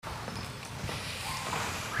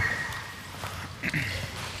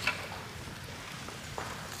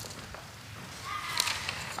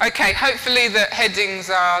Okay, hopefully the headings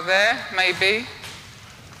are there, maybe.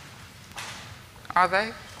 Are they?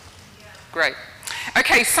 Yeah. Great.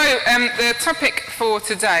 Okay, so the topic for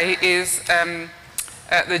today is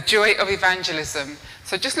the joy of evangelism.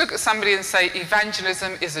 So just look at somebody and say,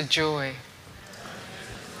 evangelism is a joy.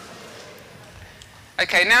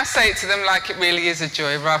 Okay, now say it to them like it really is a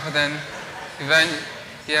joy rather than,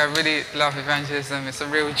 yeah, I really love evangelism, it's a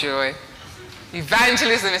real joy.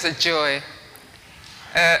 Evangelism is a joy.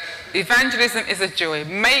 Evangelism is a joy.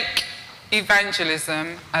 Make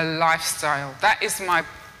evangelism a lifestyle. That is my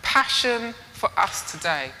passion for us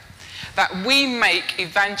today. That we make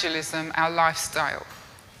evangelism our lifestyle.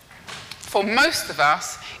 For most of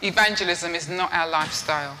us, evangelism is not our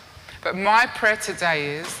lifestyle. But my prayer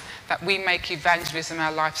today is that we make evangelism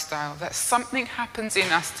our lifestyle. That something happens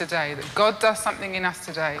in us today, that God does something in us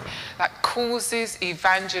today that causes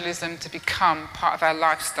evangelism to become part of our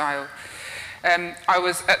lifestyle. I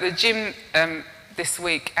was at the gym this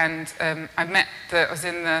week, and I was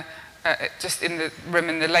in the just in the room,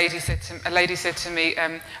 and a lady said to me,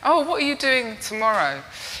 "Oh, what are you doing tomorrow?"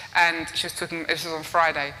 And she was talking. It was on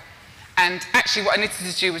Friday, and actually, what I needed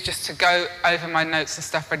to do was just to go over my notes and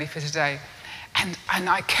stuff ready for today. And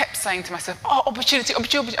I kept saying to myself, "Oh, opportunity,"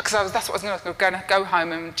 because that's what I was going to go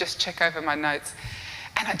home and just check over my notes,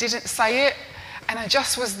 and I didn't say it. And I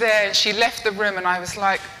just was there, and she left the room, and I was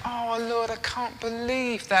like, oh, Lord, I can't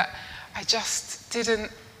believe that I just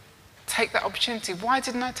didn't take that opportunity. Why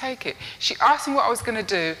didn't I take it? She asked me what I was going to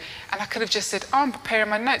do, and I could have just said, oh, I'm preparing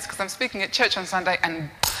my notes because I'm speaking at church on Sunday, and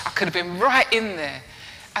I could have been right in there.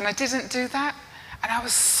 And I didn't do that, and I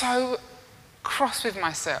was so cross with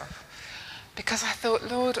myself because I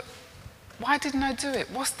thought, Lord, why didn't I do it?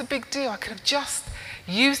 What's the big deal? I could have just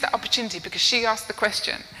used that opportunity because she asked the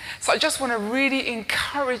question. So I just want to really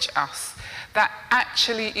encourage us that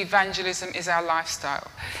actually evangelism is our lifestyle.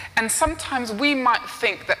 And sometimes we might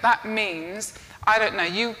think that that means, I don't know,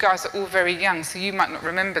 you guys are all very young, so you might not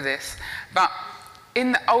remember this, but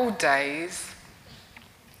in the old days,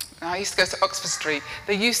 I used to go to Oxford Street,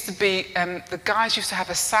 there used to be, the guys used to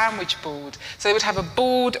have a sandwich board. So they would have a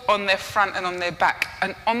board on their front and on their back.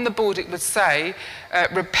 And on the board it would say,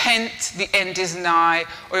 repent, the end is nigh,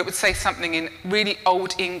 or it would say something in really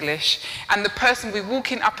old English. And the person would be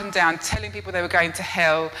walking up and down telling people they were going to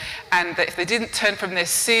hell, and that if they didn't turn from their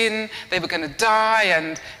sin, they were going to die,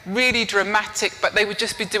 and really dramatic, but they would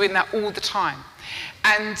just be doing that all the time.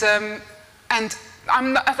 And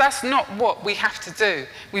that's not what we have to do.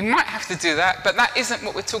 We might have to do that, but that isn't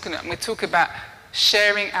what we're talking about. We're talking about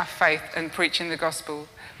sharing our faith and preaching the gospel.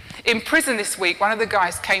 In prison this week, one of the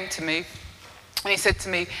guys came to me and he said to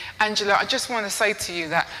me, Angela, I just want to say to you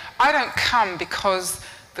that I don't come because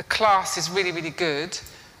the class is really, really good,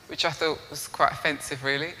 which I thought was quite offensive,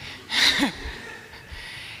 really.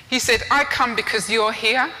 He said, I come because you're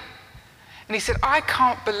here. And he said, I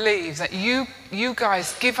can't believe that you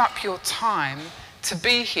guys give up your time to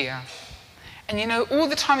be here. And you know, all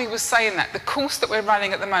the time he was saying that, the course that we're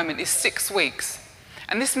running at the moment is 6 weeks.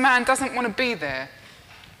 And this man doesn't want to be there.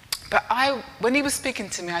 But when he was speaking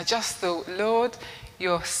to me, I just thought, Lord,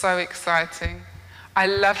 you're so exciting. I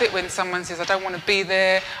love it when someone says, I don't want to be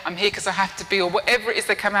there, I'm here because I have to be, or whatever it is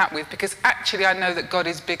they come out with, because actually I know that God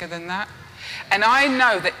is bigger than that. And I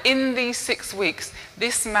know that in these 6 weeks,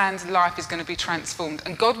 this man's life is going to be transformed.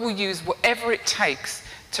 And God will use whatever it takes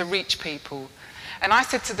to reach people. And I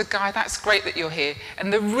said to the guy, that's great that you're here.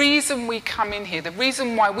 And the reason we come in here, the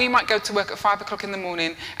reason why we might go to work at 5 o'clock in the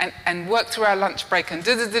morning and work through our lunch break and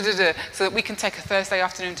so that we can take a Thursday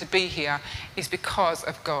afternoon to be here is because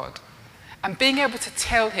of God. And being able to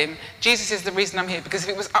tell him, Jesus is the reason I'm here, because if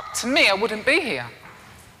it was up to me, I wouldn't be here.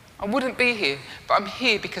 I wouldn't be here, but I'm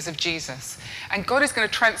here because of Jesus. And God is going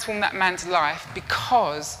to transform that man's life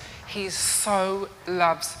because he so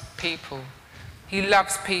loves people. He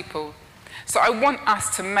loves people. So I want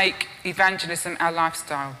us to make evangelism our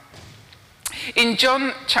lifestyle. In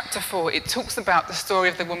John chapter 4, it talks about the story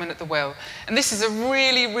of the woman at the well. And this is a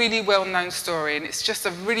really, really well-known story. And it's just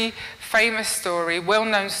a really famous story,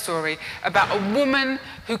 well-known story about a woman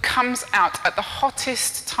who comes out at the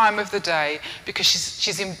hottest time of the day because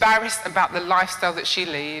she's embarrassed about the lifestyle that she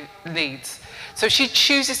leads. So she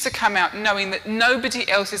chooses to come out knowing that nobody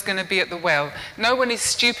else is going to be at the well. No one is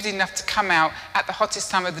stupid enough to come out at the hottest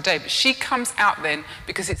time of the day. But she comes out then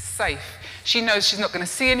because it's safe. She knows she's not going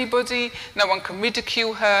to see anybody. No one can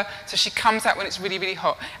ridicule her. So she comes out when it's really, really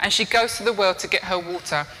hot. And she goes to the well to get her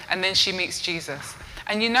water. And then she meets Jesus.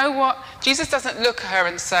 And you know what? Jesus doesn't look at her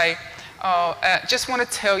and say, just want to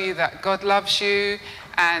tell you that God loves you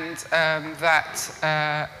and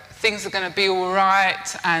that things are going to be all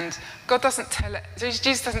right. And God doesn't tell her,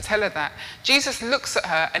 Jesus doesn't tell her that. Jesus looks at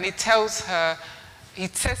her and he tells her, he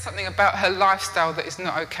says something about her lifestyle that is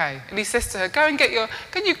not okay. And he says to her, can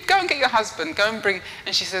you go and get your husband, go and bring,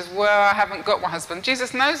 and she says, well, I haven't got my husband.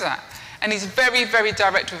 Jesus knows that. And he's very, very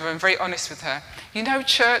direct with her and very honest with her. You know,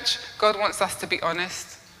 church, God wants us to be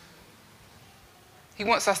honest. He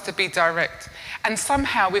wants us to be direct. And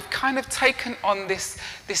somehow we've kind of taken on this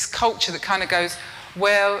culture that kind of goes,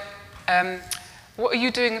 well, what are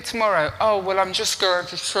you doing tomorrow? Oh, well, I'm just going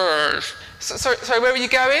to church. So where are you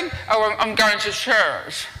going? Oh, I'm going to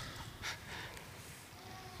church.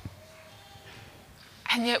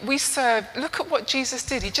 And yet we serve, look at what Jesus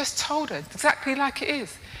did. He just told her exactly like it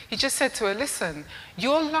is. He just said to her, listen,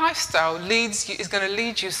 your lifestyle is going to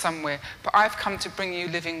lead you somewhere, but I've come to bring you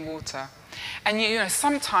living water. And you know,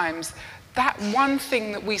 sometimes that one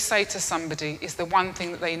thing that we say to somebody is the one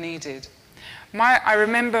thing that they needed. I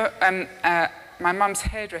remember my mum's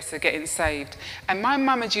hairdresser getting saved, and my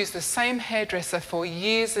mum had used the same hairdresser for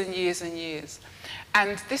years and years and years.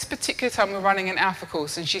 And this particular time we were running an Alpha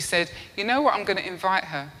course, and she said, you know what, I'm going to invite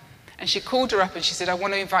her. And she called her up and she said, I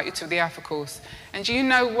want to invite you to the Alpha course. And do you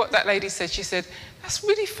know what that lady said? She said, that's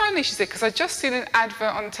really funny, she said, because I just seen an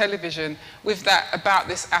advert on television with that about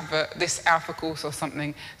this Alpha course or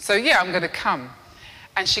something. So yeah, I'm going to come.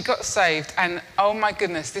 And she got saved, and oh my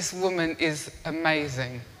goodness, this woman is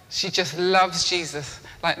amazing. She just loves Jesus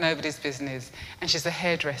like nobody's business. And she's a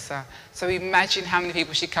hairdresser. So imagine how many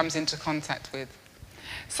people she comes into contact with.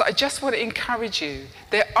 So I just want to encourage you.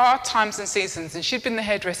 There are times and seasons, and she'd been the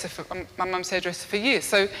hairdresser, my mum's hairdresser for years,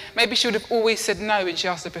 so maybe she would have always said no when she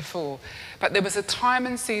asked her before. But there was a time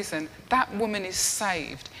and season, that woman is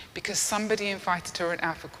saved because somebody invited her an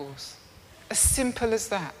Alpha course. As simple as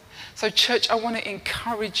that. So church, I want to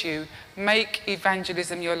encourage you, make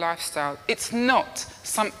evangelism your lifestyle. It's not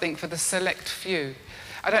something for the select few.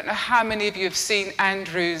 I don't know how many of you have seen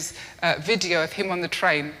Andrew's video of him on the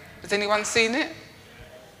train. Has anyone seen it?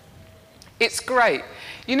 It's great.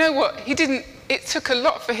 You know what? It took a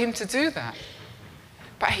lot for him to do that.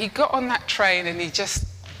 But he got on that train and he just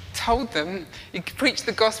told them, he preached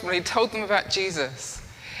the gospel and he told them about Jesus.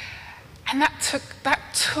 And that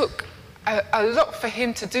took a lot for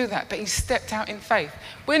him to do that, but he stepped out in faith.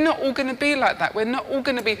 We're not all going to be like that. We're not all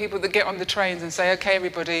going to be people that get on the trains and say, okay,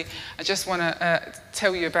 everybody, I just want to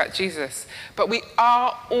tell you about Jesus. But we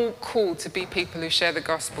are all called to be people who share the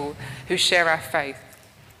gospel, who share our faith.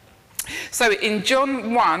 So in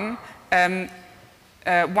John 1, 1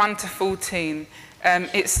 to 14,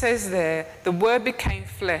 it says there, the Word became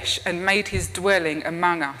flesh and made his dwelling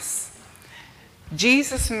among us.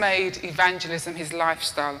 Jesus made evangelism his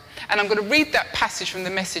lifestyle. And I'm going to read that passage from the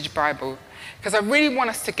Message Bible because I really want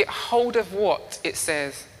us to get hold of what it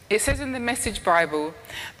says. It says in the Message Bible,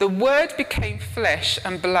 the Word became flesh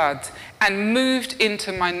and blood and moved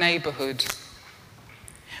into my neighborhood.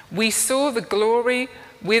 We saw the glory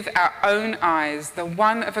with our own eyes, the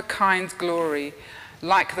one-of-a-kind glory,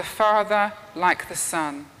 like the Father, like the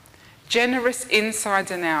Son, generous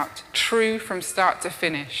inside and out, true from start to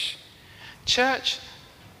finish. Church,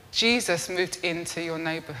 Jesus moved into your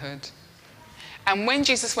neighborhood. And when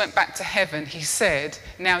Jesus went back to heaven, he said,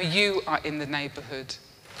 now you are in the neighborhood.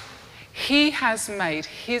 He has made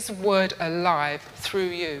his word alive through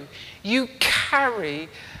you. You carry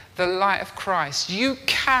the light of Christ. You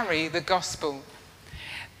carry the gospel.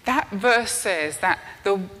 That verse says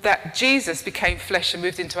that Jesus became flesh and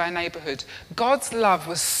moved into our neighborhood. God's love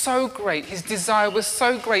was so great, his desire was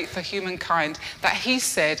so great for humankind that he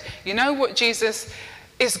said, you know what, Jesus,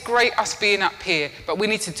 it's great us being up here, but we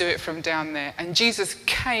need to do it from down there. And Jesus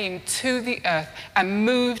came to the earth and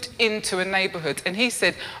moved into a neighborhood. And he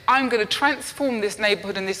said, I'm going to transform this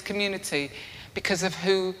neighborhood and this community because of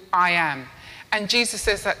who I am. And Jesus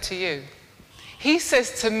says that to you. He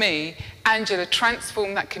says to me, Angela,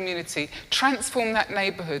 transform that community, transform that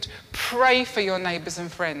neighborhood, pray for your neighbors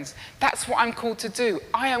and friends. That's what I'm called to do.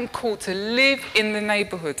 I am called to live in the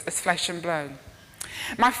neighborhood as flesh and blood.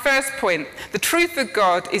 My first point, the truth of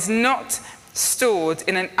God is not stored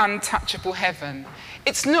in an untouchable heaven.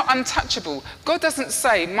 It's not untouchable. God doesn't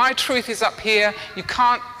say, my truth is up here, you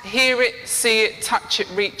can't hear it, see it, touch it,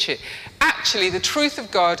 reach it. Actually, the truth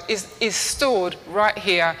of God is stored right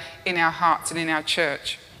here in our hearts and in our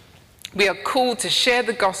church. We are called to share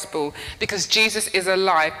the gospel because Jesus is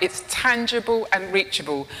alive. It's tangible and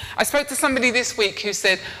reachable. I spoke to somebody this week who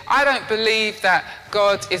said, I don't believe that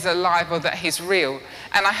God is alive or that he's real.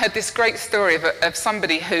 And I heard this great story of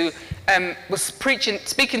somebody who was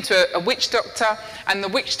speaking to a witch doctor, and the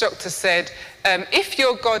witch doctor said, if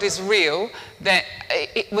your God is real, then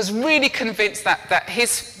it was really convinced that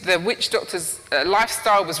the witch doctor's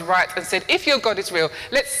lifestyle was right, and said, if your God is real,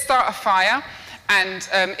 let's start a fire. And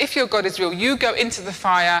if your God is real, you go into the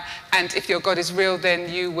fire, and if your God is real,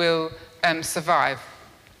 then you will survive.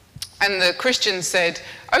 And the Christian said,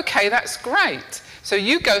 okay, that's great. So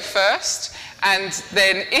you go first, and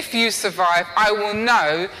then if you survive, I will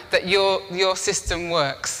know that your system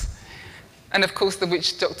works. And of course, the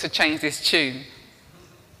witch doctor changed his tune.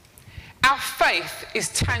 Our faith is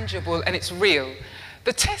tangible and it's real.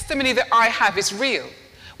 The testimony that I have is real.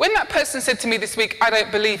 When that person said to me this week, I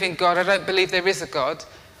don't believe in God, I don't believe there is a God,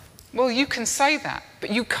 well, you can say that,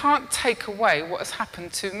 but you can't take away what has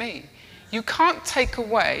happened to me. You can't take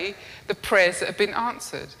away the prayers that have been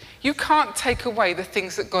answered. You can't take away the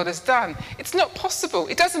things that God has done. It's not possible.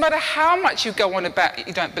 It doesn't matter how much you go on about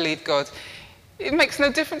you don't believe God. It makes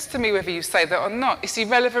no difference to me whether you say that or not. It's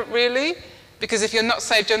irrelevant, really, because if you're not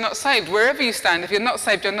saved, you're not saved. Wherever you stand, if you're not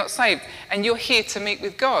saved, you're not saved, and you're here to meet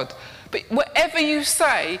with God. But whatever you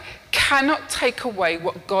say cannot take away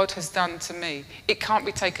what God has done to me. It can't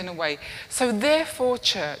be taken away. So therefore,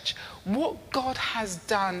 church, what God has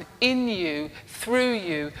done in you, through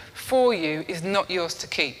you, for you, is not yours to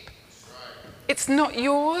keep. It's not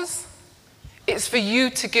yours. It's for you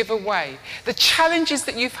to give away. The challenges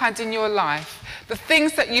that you've had in your life, the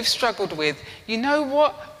things that you've struggled with, you know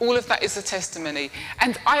what? All of that is a testimony.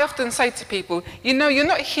 And I often say to people, you know, you're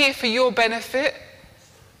not here for your benefit.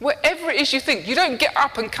 Whatever it is you think, you don't get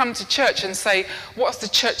up and come to church and say, what's the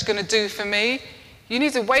church going to do for me? You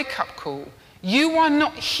need a wake-up call. You are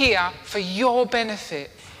not here for your benefit.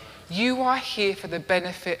 You are here for the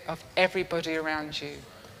benefit of everybody around you.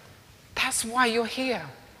 That's why you're here.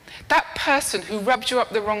 That person who rubs you up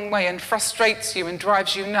the wrong way and frustrates you and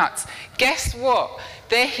drives you nuts, guess what?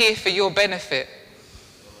 They're here for your benefit.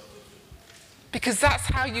 Because that's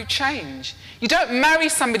how you change. You don't marry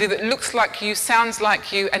somebody that looks like you, sounds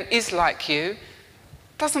like you, and is like you.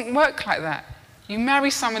 It doesn't work like that. You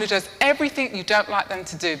marry someone who does everything you don't like them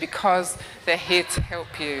to do because they're here to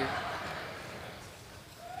help you.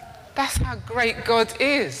 That's how great God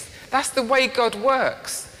is. That's the way God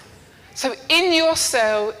works. So in your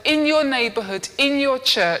cell, in your neighborhood, in your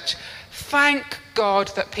church, thank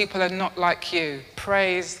God that people are not like you.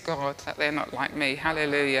 Praise God that they're not like me.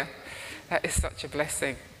 Hallelujah. That is such a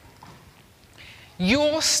blessing.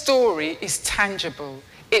 Your story is tangible.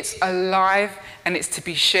 It's alive and it's to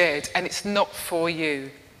be shared, and it's not for you.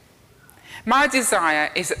 My desire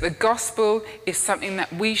is that the gospel is something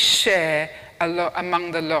that we share a lot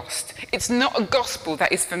among the lost. It's not a gospel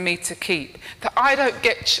that is for me to keep. That I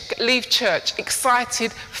don't leave church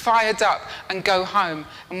excited, fired up, and go home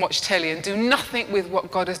and watch telly and do nothing with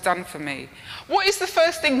what God has done for me. What is the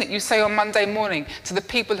first thing that you say on Monday morning to the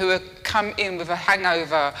people who have come in with a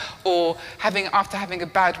hangover or after having a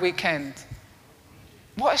bad weekend?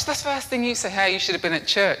 What is the first thing you say? Hey, you should have been at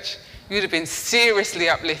church. You would have been seriously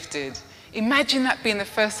uplifted. Imagine that being the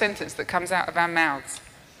first sentence that comes out of our mouths.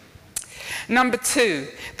 Number 2,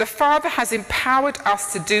 the Father has empowered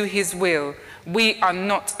us to do his will. We are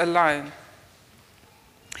not alone.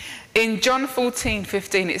 In John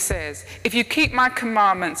 14:15 it says, if you keep my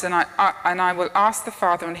commandments, and I will ask the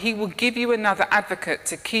Father, and he will give you another advocate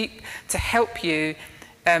to help you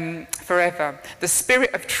forever, the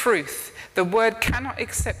Spirit of truth. The word cannot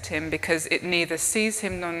accept him because it neither sees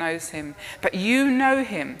him nor knows him. But you know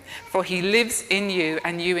him, for he lives in you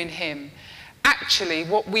and you in him. Actually,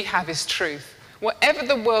 what we have is truth. Whatever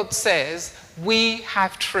the world says, we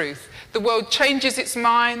have truth. The world changes its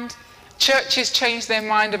mind. Churches change their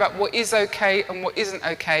mind about what is okay and what isn't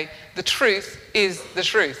okay. The truth is the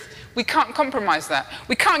truth. We can't compromise that.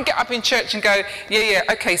 We can't get up in church and go, yeah,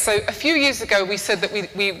 okay, so a few years ago we said that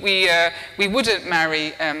we wouldn't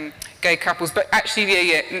marry gay couples, but actually,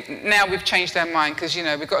 now we've changed our mind because, you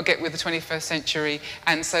know, we've got to get with the 21st century.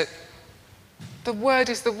 And so the word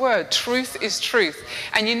is the word. Truth is truth.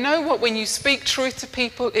 And you know what? When you speak truth to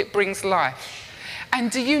people, it brings life. And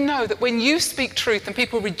do you know that when you speak truth and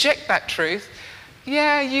people reject that truth,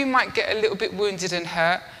 yeah, you might get a little bit wounded and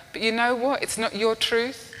hurt, but you know what? It's not your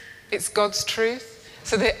truth. It's God's truth.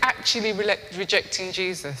 So they're actually rejecting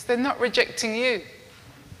Jesus. They're not rejecting you.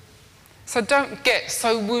 So don't get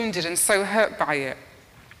so wounded and so hurt by it.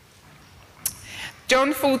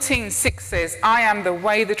 John 14:6 says, I am the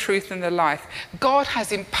way, the truth, and the life. God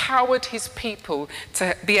has empowered his people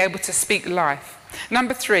to be able to speak life.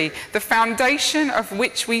 Number 3, the foundation of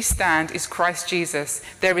which we stand is Christ Jesus.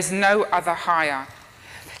 There is no other higher.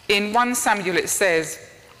 In 1 Samuel it says,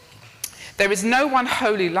 there is no one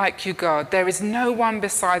holy like you, God. There is no one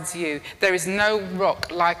besides you. There is no rock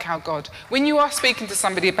like our God. When you are speaking to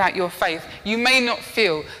somebody about your faith, you may not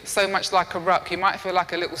feel so much like a rock. You might feel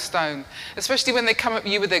like a little stone, especially when they come at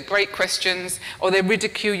you with their great questions or they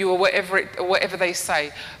ridicule you or whatever they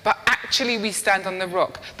say. But actually we stand on the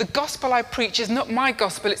rock. The gospel I preach is not my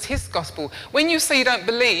gospel, it's his gospel. When you say you don't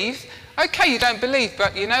believe, okay, you don't believe,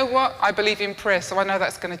 but you know what? I believe in prayer, so I know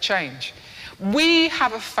that's going to change. We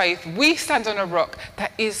have a faith, we stand on a rock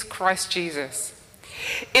that is Christ Jesus.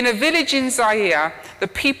 In a village in Zaire, the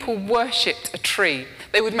people worshipped a tree.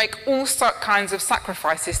 They would make all kinds of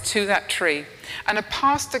sacrifices to that tree. And a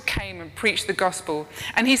pastor came and preached the gospel.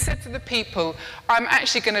 And he said to the people, I'm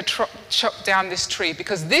actually going to chop down this tree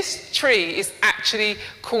because this tree is actually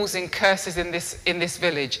causing curses in this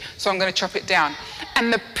village. So I'm going to chop it down.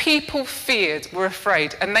 And the people feared, were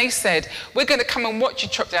afraid. And they said, we're going to come and watch you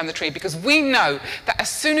chop down the tree because we know that as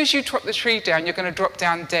soon as you chop the tree down, you're going to drop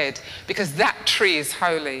down dead because that tree is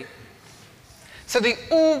holy. So they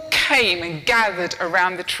all came and gathered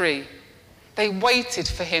around the tree. They waited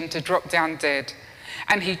for him to drop down dead.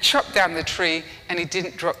 And he chopped down the tree and he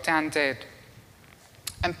didn't drop down dead.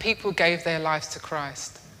 And people gave their lives to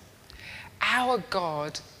Christ. Our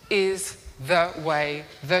God is the way,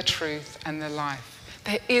 the truth, and the life.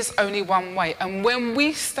 There is only one way. And when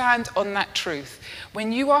we stand on that truth,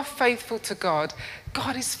 when you are faithful to God,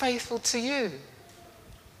 God is faithful to you.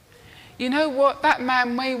 You know what? That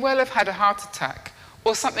man may well have had a heart attack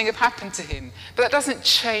or something have happened to him, but that doesn't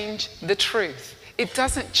change the truth. It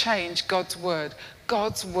doesn't change God's word.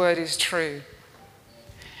 God's word is true.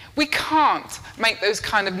 We can't make those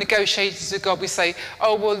kind of negotiations with God. We say,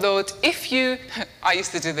 oh, well, Lord, if you, I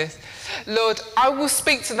used to do this, Lord, I will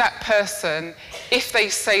speak to that person if they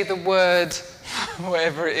say the word,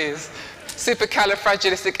 whatever it is,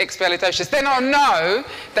 supercalifragilisticexpialidocious, then I'll know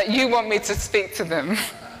that you want me to speak to them.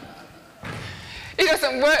 It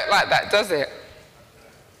doesn't work like that, does it?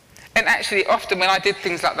 And actually, often when I did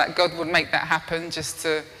things like that, God would make that happen just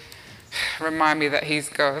to remind me that he's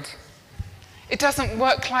God. It doesn't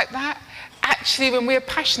work like that. Actually, when we're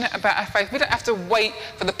passionate about our faith, we don't have to wait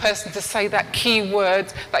for the person to say that key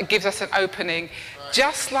word that gives us an opening. Right.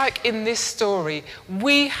 Just like in this story,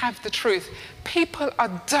 we have the truth. People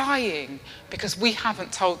are dying because we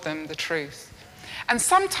haven't told them the truth. And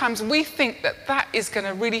sometimes we think that that is going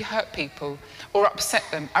to really hurt people or upset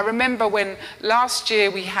them. I remember when last year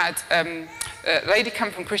we had a lady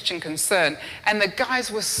come from Christian Concern, and the guys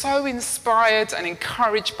were so inspired and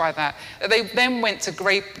encouraged by that they then went to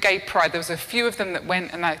Gay Pride. There was a few of them that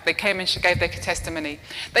went and they came and gave their testimony.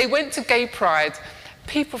 They went to Gay Pride.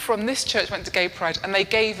 People from this church went to Gay Pride and they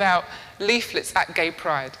gave out leaflets at Gay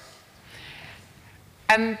Pride.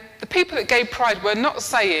 And the people at Gay Pride were not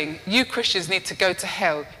saying, you Christians need to go to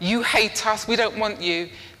hell. You hate us, we don't want you.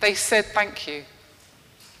 They said, thank you.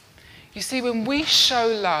 You see, when we show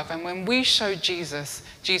love and when we show Jesus,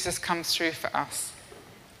 Jesus comes through for us.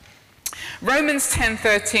 Romans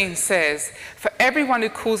 10:13 says, for everyone who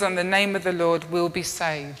calls on the name of the Lord will be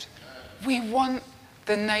saved. We want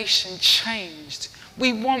the nation changed.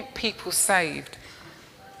 We want people saved.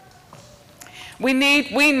 We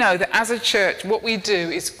know that as a church, what we do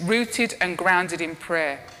is rooted and grounded in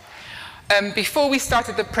prayer. Before we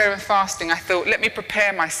started the prayer and fasting, I thought, let me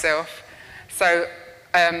prepare myself. So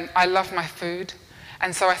I love my food.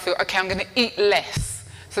 And so I thought, okay, I'm going to eat less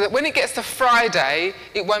so that when it gets to Friday,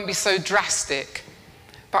 it won't be so drastic.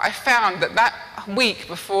 But I found that week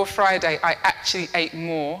before Friday, I actually ate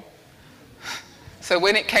more. So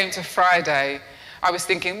when it came to Friday, I was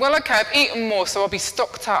thinking, well, okay, I've eaten more, so I'll be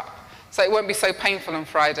stocked up. So it won't be so painful on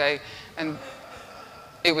Friday. And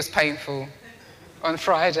it was painful on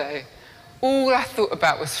Friday. All I thought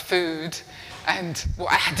about was food and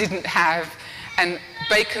what I didn't have. And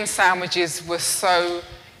bacon sandwiches were so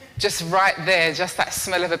just right there, just that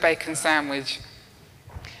smell of a bacon sandwich.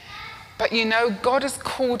 But you know, God has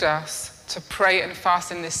called us to pray and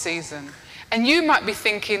fast in this season. And you might be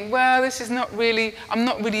thinking, well, this is not really, I'm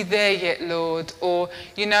not really there yet, Lord. Or,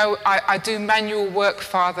 you know, I do manual work,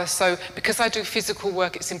 Father, so because I do physical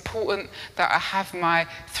work, it's important that I have my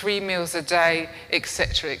 3 meals a day,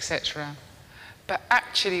 etc., etc. But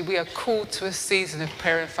actually, we are called to a season of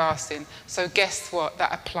prayer and fasting. So guess what?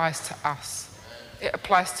 That applies to us. It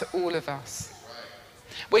applies to all of us.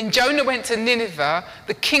 When Jonah went to Nineveh,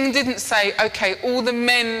 the king didn't say, okay, all the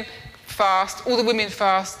men fast, all the women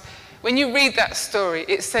fast. When you read that story,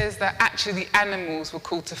 it says that actually the animals were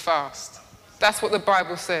called to fast. That's what the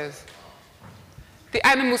Bible says. The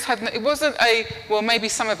animals had no, it wasn't well, maybe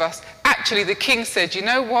some of us. Actually, the king said, you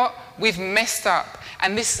know what? We've messed up.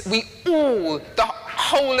 And the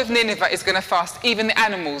whole of Nineveh is going to fast, even the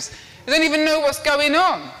animals. They don't even know what's going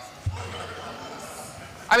on.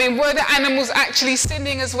 I mean, were the animals actually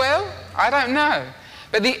sinning as well? I don't know.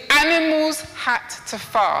 But the animals had to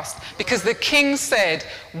fast because the king said,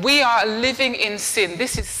 we are living in sin.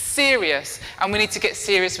 This is serious, and we need to get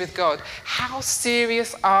serious with God. How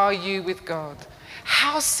serious are you with God?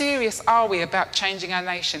 How serious are we about changing our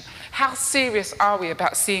nation? How serious are we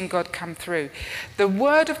about seeing God come through? The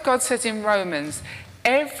word of God says in Romans,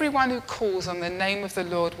 everyone who calls on the name of the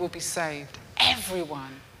Lord will be saved.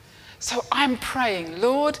 Everyone. So I'm praying,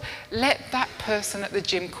 Lord, let that person at the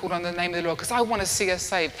gym call on the name of the Lord because I want to see her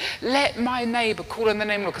saved. Let my neighbour call on the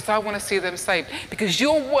name of the Lord because I want to see them saved. Because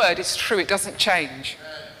your word is true, it doesn't change.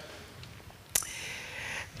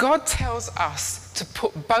 God tells us to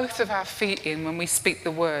put both of our feet in when we speak the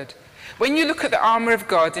word. When you look at the armour of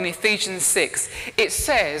God in Ephesians 6, it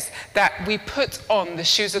says that we put on the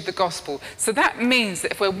shoes of the gospel. So that means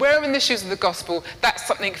that if we're wearing the shoes of the gospel, that's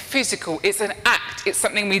something physical. It's an act. It's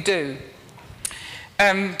something we do.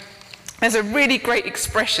 There's a really great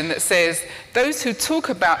expression that says, those who talk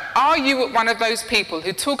about, are you one of those people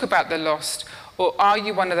who talk about the lost, or are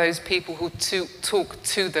you one of those people who talk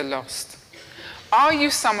to the lost? Are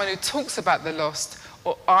you someone who talks about the lost,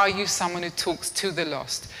 or are you someone who talks to the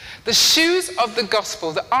lost? The shoes of the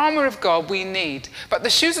gospel, the armour of God we need, but the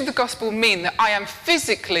shoes of the gospel mean that I am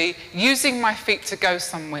physically using my feet to go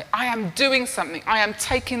somewhere. I am doing something. I am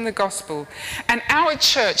taking the gospel. And our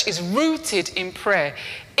church is rooted in prayer.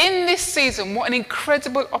 In this season, what an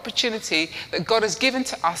incredible opportunity that God has given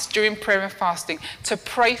to us during prayer and fasting to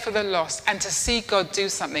pray for the lost and to see God do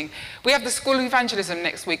something. We have the School of Evangelism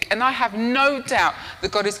next week, and I have no doubt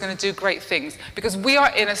that God is going to do great things because we are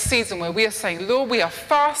in a season where we are saying, Lord, we are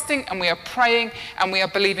fasting and we are praying and we are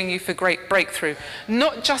believing you for great breakthrough,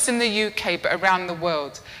 not just in the UK, but around the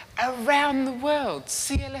world. Around the world,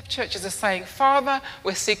 CLF churches are saying, Father,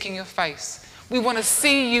 we're seeking your face. We want to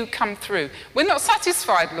see you come through. We're not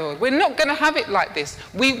satisfied, Lord. We're not going to have it like this.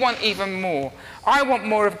 We want even more. I want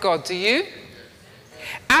more of God. Do you?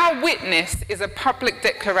 Our witness is a public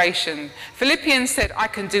declaration. Philippians said, I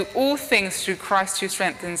can do all things through Christ who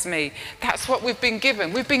strengthens me. That's what we've been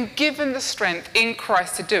given. We've been given the strength in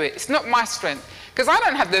Christ to do it. It's not my strength. Because I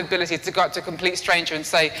don't have the ability to go up to a complete stranger and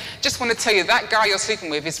say, just want to tell you that guy you're sleeping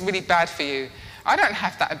with is really bad for you. I don't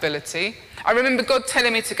have that ability. I remember God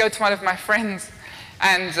telling me to go to one of my friends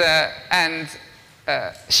and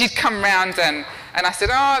she'd come round and I said,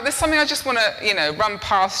 there's something I just want to, run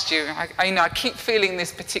past you. I keep feeling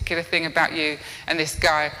this particular thing about you and this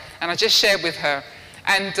guy. And I just shared with her.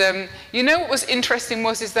 And what was interesting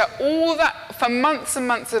is that all that, for months and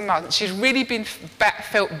months and months, she's really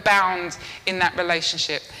felt bound in that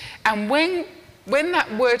relationship. And when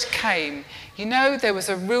that word came, there was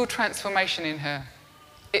a real transformation in her.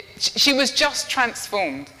 She was just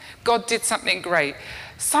transformed. God did something great.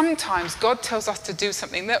 Sometimes God tells us to do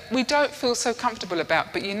something that we don't feel so comfortable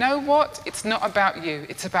about. But you know what? It's not about you.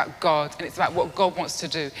 It's about God, and it's about what God wants to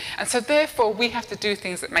do. And so therefore, we have to do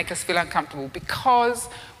things that make us feel uncomfortable because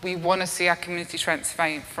we want to see our community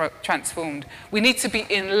transformed. We need to be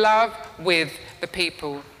in love with the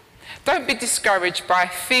people. Don't be discouraged by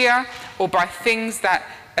fear or by things that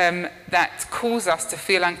cause us to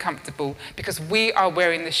feel uncomfortable because we are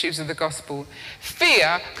wearing the shoes of the gospel.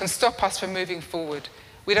 Fear can stop us from moving forward.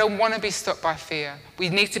 We don't want to be stopped by fear. We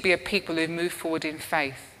need to be a people who move forward in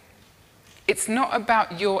faith. It's not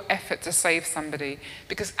about your effort to save somebody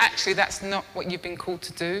because actually that's not what you've been called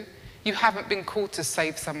to do. You haven't been called to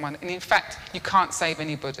save someone, and in fact, you can't save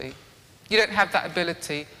anybody. You don't have that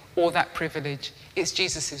ability or that privilege. It's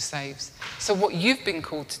Jesus who saves. So what you've been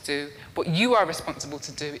called to do, what you are responsible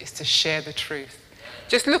to do, is to share the truth.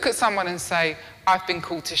 Just look at someone and say, I've been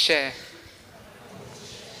called to share.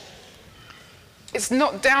 It's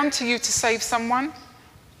not down to you to save someone.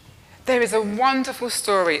 There is a wonderful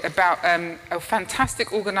story about a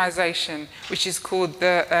fantastic organisation which is called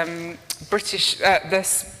the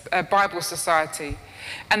Bible Society.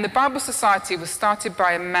 And the Bible Society was started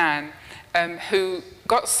by a man who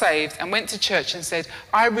got saved and went to church and said,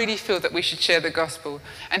 I really feel that we should share the gospel.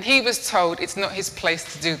 And he was told it's not his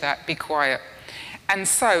place to do that, be quiet. And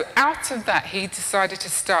so out of that, he decided to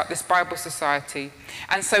start this Bible Society.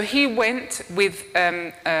 And so he went with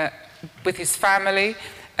his family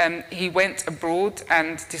he went abroad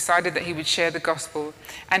and decided that he would share the gospel.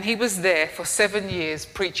 And he was there for 7 years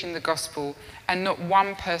preaching the gospel, and not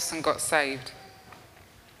one person got saved.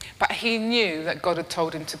 But he knew that God had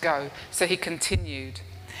told him to go, so he continued.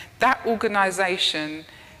 That organisation,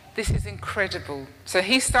 this is incredible. So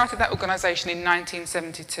he started that organisation in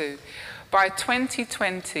 1972. By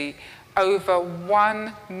 2020, over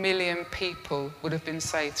 1 million people would have been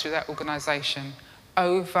saved through that organisation.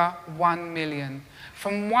 Over 1 million.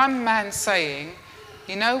 From one man saying,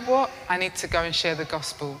 you know what, I need to go and share the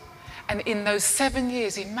gospel. And in those 7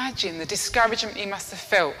 years, imagine the discouragement he must have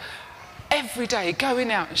felt. Every day going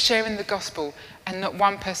out and sharing the gospel and not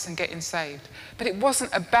one person getting saved. But it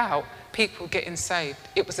wasn't about people getting saved.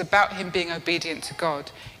 It was about him being obedient to God.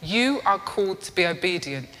 You are called to be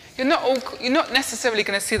obedient. You're not necessarily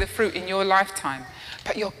going to see the fruit in your lifetime,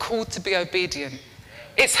 but you're called to be obedient.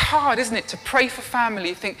 It's hard, isn't it, to pray for family.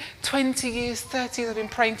 You think, 20 years, 30 years I've been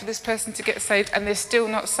praying for this person to get saved and they're still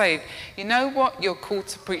not saved. You know what? You're called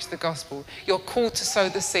to preach the gospel. You're called to sow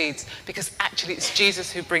the seeds, because actually it's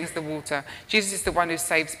Jesus who brings the water. Jesus is the one who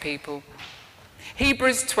saves people.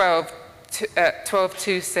 Hebrews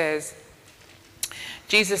 12:2 says,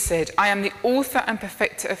 Jesus said, I am the author and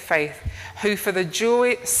perfecter of faith, who for the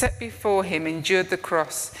joy set before him endured the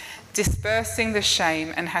cross, dispersing the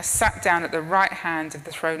shame, and has sat down at the right hand of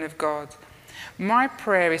the throne of God. My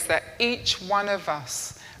prayer is that each one of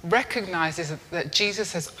us recognizes that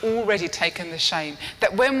Jesus has already taken the shame.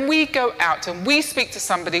 That when we go out and we speak to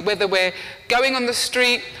somebody, whether we're going on the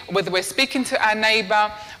street, or whether we're speaking to our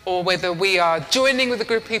neighbour, or whether we are joining with a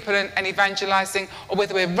group of people and evangelizing, or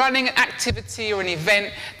whether we're running an activity or an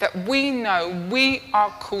event, that we know we are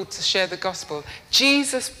called to share the gospel.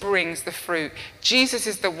 Jesus brings the fruit. Jesus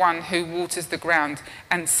is the one who waters the ground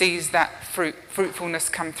and sees that fruitfulness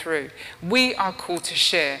come through. We are called to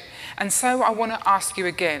share. And so I want to ask you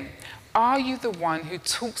again, are you the one who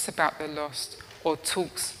talks about the lost or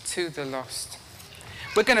talks to the lost?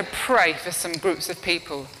 We're going to pray for some groups of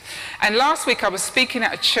people. And last week I was speaking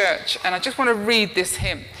at a church, and I just want to read this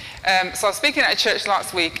hymn. So I was speaking at a church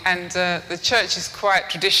last week, and the church is quite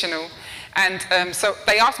traditional. And so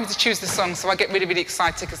they asked me to choose the song, so I get really, really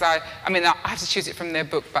excited, because I have to choose it from their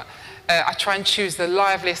book, but I try and choose the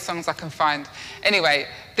liveliest songs I can find. Anyway,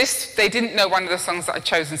 they didn't know one of the songs that I'd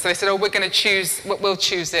chosen, so they said, oh, we'll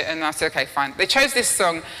choose it, and I said, okay, fine. They chose this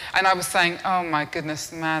song, and I was saying, oh my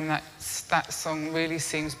goodness, man, that song really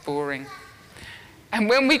seems boring. And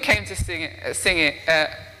when we came to sing it,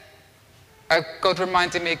 God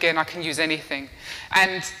reminded me again, I can use anything.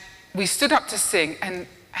 And we stood up to sing, and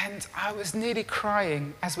I was nearly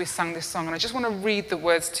crying as we sang this song. And I just want to read the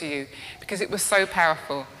words to you, because it was so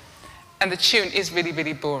powerful. And the tune is really,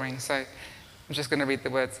 really boring, so I'm just going to read the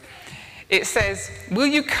words. It says, will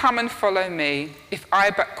you come and follow me if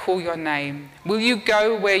I but call your name? Will you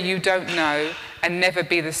go where you don't know and never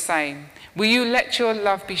be the same? Will you let your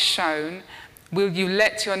love be shown? Will you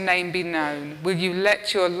let your name be known? Will you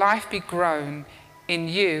let your life be grown in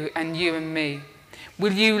you and me?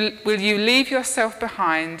 Will you leave yourself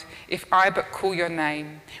behind if I but call your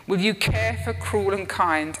name? Will you care for cruel and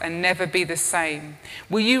kind and never be the same?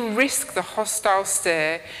 Will you risk the hostile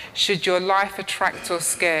stare should your life attract or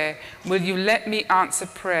scare? Will you let me answer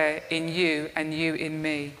prayer in you and you in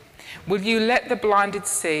me? Will you let the blinded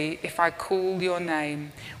see if I call your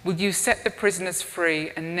name? Will you set the prisoners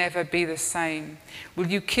free and never be the same? Will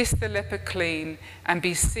you kiss the leper clean and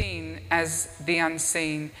be seen as the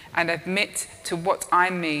unseen and admit to what I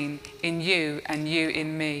mean in you and you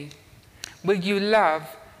in me? Will you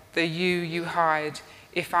love the you hide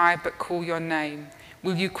if I but call your name?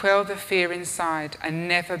 Will you quell the fear inside and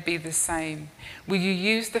never be the same? Will you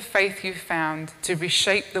use the faith you found to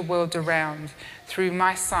reshape the world around through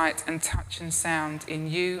my sight and touch and sound in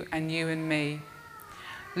you and you and me?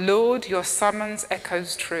 Lord, your summons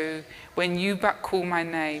echoes true when you but call my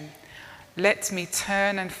name. Let me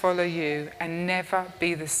turn and follow you and never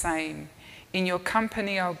be the same. In your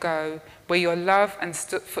company I'll go, where your love and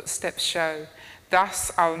footsteps show.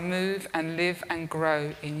 Thus I'll move and live and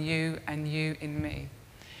grow in you and you in me.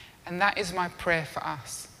 And that is my prayer for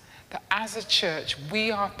us, that as a church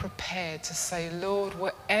we are prepared to say, Lord,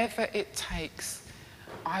 whatever it takes,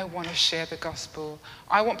 I want to share the gospel.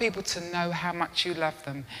 I want people to know how much you love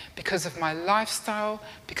them because of my lifestyle,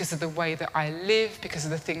 because of the way that I live, because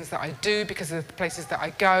of the things that I do, because of the places that I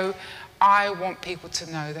go. I want people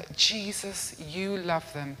to know that Jesus, you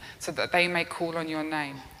love them so that they may call on your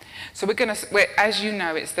name. So as you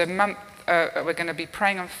know, it's the month we're going to be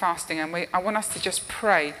praying and fasting, and I want us to just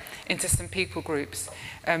pray into some people groups.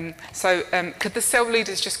 Could the cell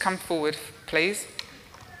leaders just come forward, please?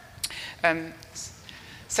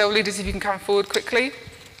 Cell leaders, if you can come forward quickly.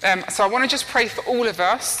 So I want to just pray for all of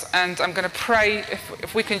us, and I'm going to pray,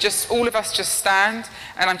 if we can just, all of us just stand,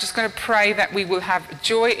 and I'm just going to pray that we will have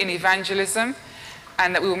joy in evangelism,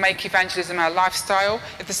 and that we will make evangelism our lifestyle.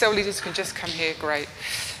 If the cell leaders can just come here, great.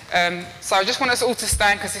 So I just want us all to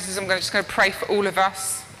stand, because this is, I'm just going to pray for all of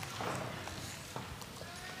us.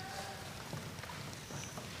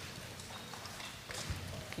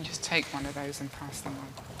 You can just take one of those and pass them on.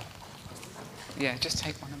 Yeah, just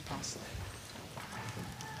take one and pass them.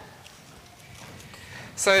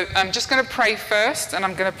 So I'm just going to pray first, and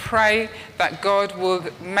I'm going to pray that God will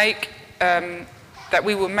make, that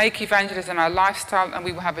we will make evangelism our lifestyle, and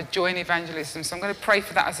we will have a joy in evangelism. So I'm going to pray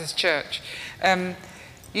for that as a church.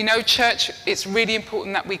 You know, church, it's really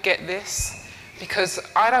important that we get this, because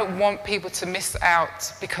I don't want people to miss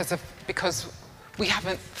out because we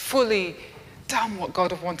haven't fully done what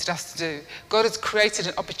God has wanted us to do. God has created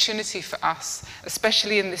an opportunity for us,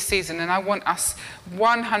 especially in this season, and I want us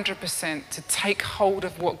 100% to take hold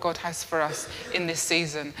of what God has for us in this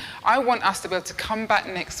season. I want us to be able to come back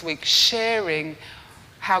next week sharing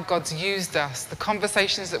how God's used us, the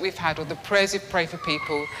conversations that we've had, or the prayers we've prayed for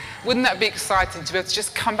people. Wouldn't that be exciting to be able to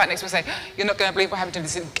just come back next week and say, you're not going to believe what happened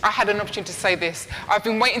to me. I had an opportunity to say this. I've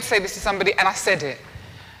been waiting to say this to somebody, and I said it.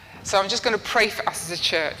 So I'm just going to pray for us as a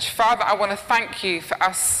church. Father, I want to thank you for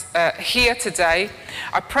us here today.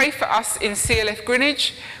 I pray for us in CLF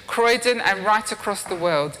Greenwich, Croydon, and right across the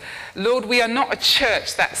world. Lord, we are not a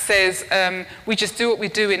church that says we just do what we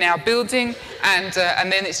do in our building and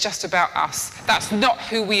then it's just about us. That's not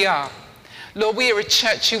who we are. Lord, we are a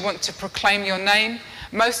church who want to proclaim your name.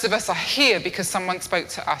 Most of us are here because someone spoke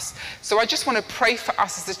to us. So I just want to pray for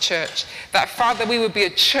us as a church that, Father, we would be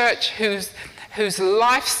a church whose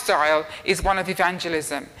lifestyle is one of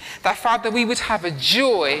evangelism. That, Father, we would have a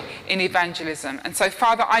joy in evangelism. And so,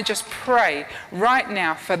 Father, I just pray right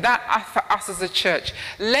now for that, for us as a church.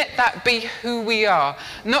 Let that be who we are.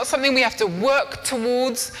 Not something we have to work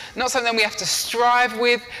towards, not something we have to strive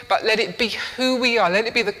with, but let it be who we are. Let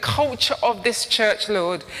it be the culture of this church,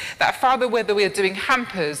 Lord. That, Father, whether we are doing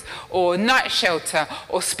hampers or night shelter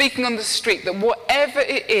or speaking on the street, that whatever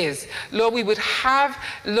it is, Lord, we would have,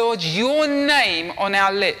 Lord, your name on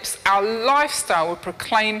our lips. Our lifestyle will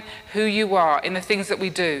proclaim who you are in the things that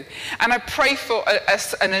we do. And I pray for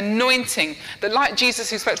an anointing that, like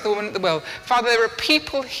Jesus who spoke to the woman at the well, Father, there are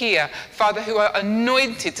people here, Father, who are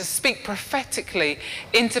anointed to speak prophetically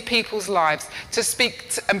into people's lives, to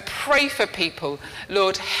speak and pray for people.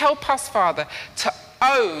 Lord, help us, Father, to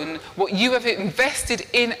own what you have invested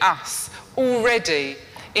in us already,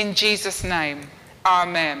 in Jesus' name.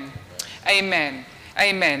 Amen. Amen.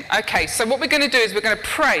 Amen. Okay, so what we're going to do is we're going to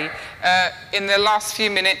pray in the last few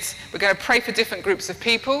minutes. We're going to pray for different groups of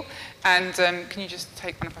people. And can you just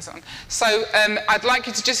take one and pass it on? So I'd like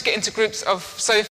you to just get into groups of, so